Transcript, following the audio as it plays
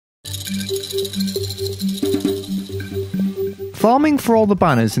Farming for all the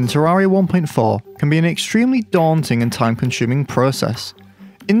banners in Terraria 1.4 can be an extremely daunting and time-consuming process.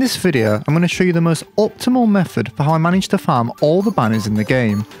 In this video, I'm going to show you the most optimal method for how I managed to farm all the banners in the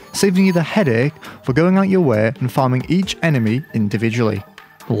game, saving you the headache for going out your way and farming each enemy individually.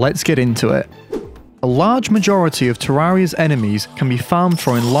 Let's get into it. A large majority of Terraria's enemies can be farmed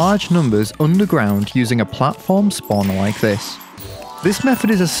for in large numbers underground using a platform spawner like this. This method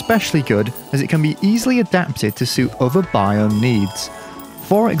is especially good as it can be easily adapted to suit other biome needs.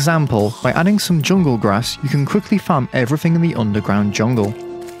 For example, by adding some jungle grass, you can quickly farm everything in the underground jungle.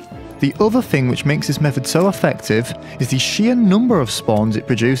 The other thing which makes this method so effective is the sheer number of spawns it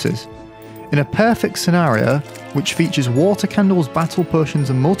produces. In a perfect scenario, which features water candles, battle potions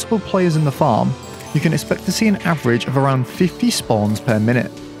and multiple players in the farm, you can expect to see an average of around 50 spawns per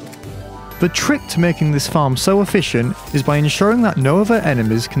minute. The trick to making this farm so efficient is by ensuring that no other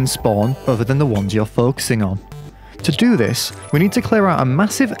enemies can spawn other than the ones you're focusing on. To do this, we need to clear out a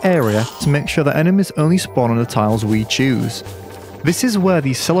massive area to make sure that enemies only spawn on the tiles we choose. This is where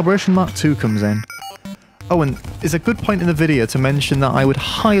the Celebration Mark II comes in. Oh, and it's a good point in the video to mention that I would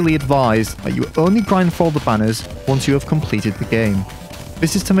highly advise that you only grind for all the banners once you have completed the game.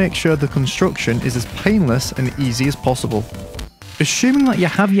 This is to make sure the construction is as painless and easy as possible. Assuming that you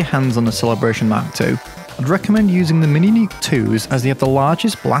have your hands on the Celebration Mark II, I'd recommend using the Mini Nuke 2s as they have the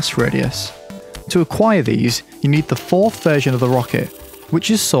largest blast radius. To acquire these, you need the 4th version of the rocket,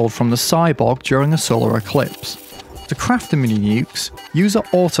 which is sold from the Cyborg during a solar eclipse. To craft the Mini Nukes, use an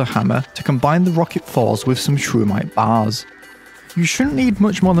auto hammer to combine the rocket 4s with some Shroomite bars. You shouldn't need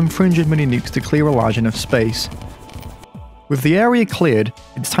much more than 300 Mini Nukes to clear a large enough space. With the area cleared,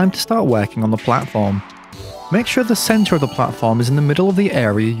 it's time to start working on the platform. Make sure the centre of the platform is in the middle of the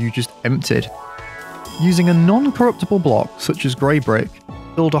area you just emptied. Using a non-corruptible block such as grey brick,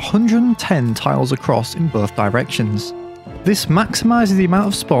 build 110 tiles across in both directions. This maximises the amount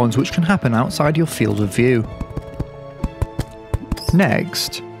of spawns which can happen outside your field of view.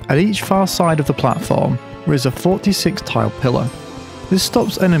 Next, at each far side of the platform, there is a 46 tile pillar. This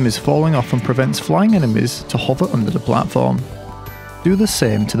stops enemies falling off and prevents flying enemies to hover under the platform. Do the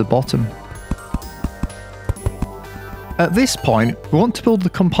same to the bottom. At this point, we want to build the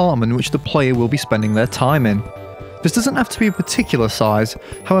compartment which the player will be spending their time in. This doesn't have to be a particular size,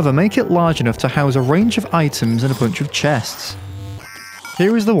 however make it large enough to house a range of items and a bunch of chests.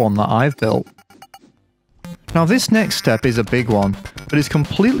 Here is the one that I've built. Now this next step is a big one, but is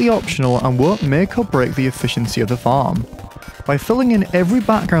completely optional and won't make or break the efficiency of the farm. By filling in every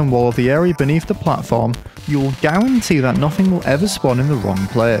background wall of the area beneath the platform, you will guarantee that nothing will ever spawn in the wrong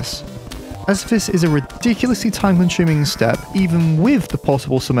place. As this is a ridiculously time-consuming step, even with the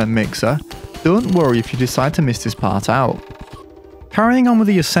portable cement mixer, don't worry if you decide to miss this part out. Carrying on with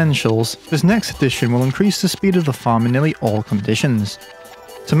the essentials, this next addition will increase the speed of the farm in nearly all conditions.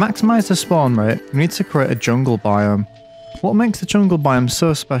 To maximise the spawn rate, we need to create a jungle biome. What makes the jungle biome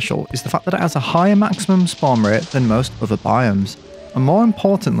so special is the fact that it has a higher maximum spawn rate than most other biomes, and more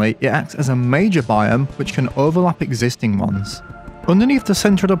importantly, it acts as a major biome which can overlap existing ones. Underneath the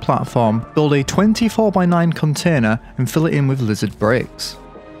centre of the platform, build a 24x9 container and fill it in with lizard bricks.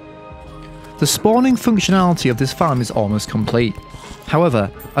 The spawning functionality of this farm is almost complete.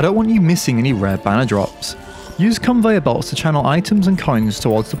 However, I don't want you missing any rare banner drops. Use conveyor belts to channel items and coins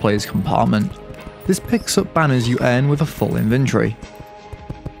towards the player's compartment. This picks up banners you earn with a full inventory.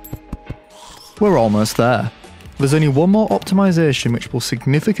 We're almost there. There's only one more optimisation which will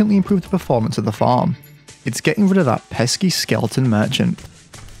significantly improve the performance of the farm. It's getting rid of that pesky skeleton merchant.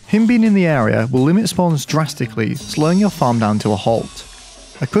 Him being in the area will limit spawns drastically, slowing your farm down to a halt.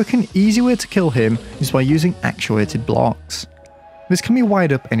 A quick and easy way to kill him is by using actuated blocks. This can be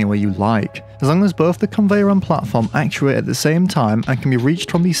wired up any way you like, as long as both the conveyor and platform actuate at the same time and can be reached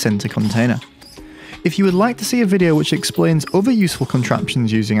from the centre container. If you would like to see a video which explains other useful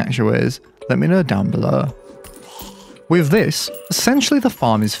contraptions using actuators, let me know down below. With this, essentially the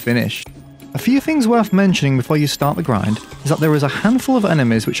farm is finished. A few things worth mentioning before you start the grind is that there is a handful of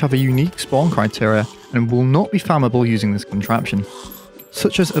enemies which have a unique spawn criteria and will not be farmable using this contraption,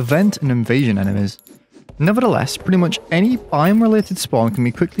 such as event and invasion enemies. Nevertheless, pretty much any biome related spawn can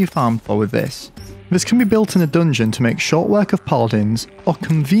be quickly farmed for with this. This can be built in a dungeon to make short work of paladins, or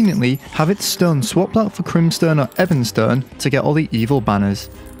conveniently have its stone swapped out for Crimstone or Ebonstone to get all the evil banners.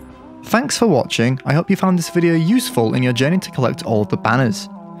 Thanks for watching, I hope you found this video useful in your journey to collect all of the banners.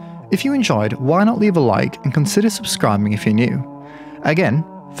 If you enjoyed, why not leave a like and consider subscribing if you're new. Again,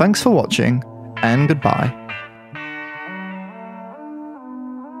 thanks for watching, and goodbye.